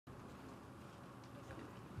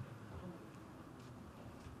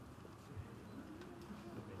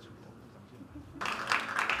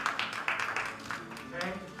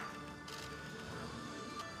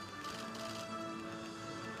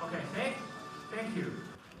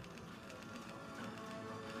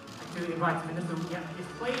to invite Minister to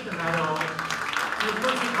display the medal to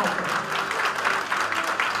Butikofer.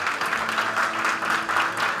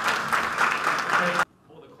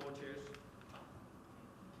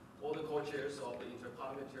 All the co-chairs of the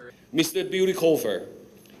interparliamentary. Mr. Butikofer,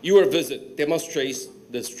 your visit demonstrates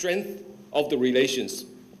the strength of the relations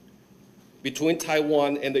between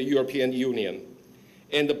Taiwan and the European Union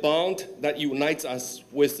and the bond that unites us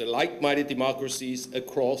with the like-minded democracies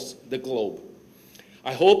across the globe.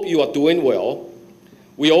 I hope you are doing well.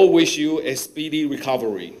 We all wish you a speedy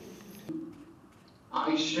recovery.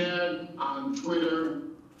 I shared on Twitter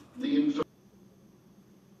the information.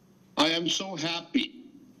 I am so happy.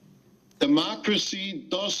 Democracy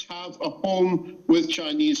does have a home with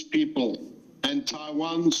Chinese people, and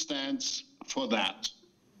Taiwan stands for that.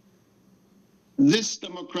 This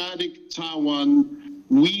democratic Taiwan,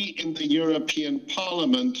 we in the European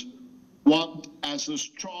Parliament want as a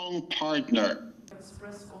strong partner.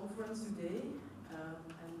 Press conference today,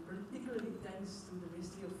 and particularly thanks to the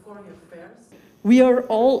Ministry of Foreign Affairs. We are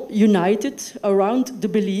all united around the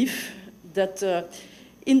belief that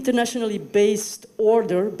internationally based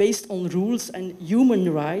order, based on rules and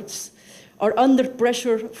human rights, are under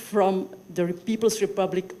pressure from the People's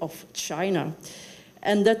Republic of China,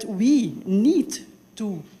 and that we need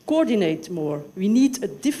to coordinate more. We need a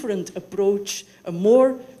different approach, a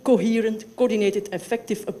more coherent, coordinated,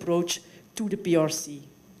 effective approach to the PRC.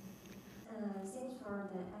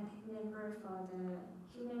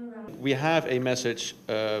 We have a message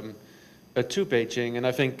to Beijing, and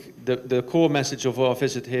I think the core message of our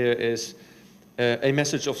visit here is a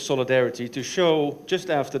message of solidarity to show, just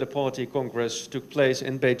after the Party Congress took place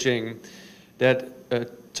in Beijing, that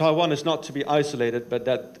Taiwan is not to be isolated, but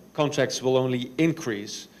that contacts will only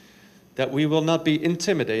increase, that we will not be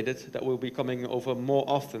intimidated, that we'll be coming over more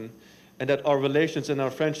often, and that our relations and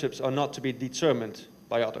our friendships are not to be determined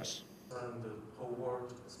by others. And the whole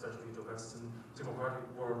world, especially the Western democratic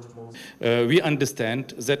world, most. We understand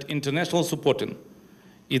that international supporting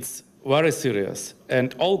is very serious,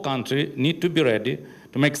 and all countries need to be ready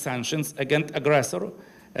to make sanctions against aggressor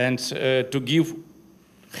and to give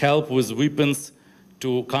help with weapons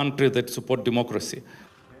to countries that support democracy.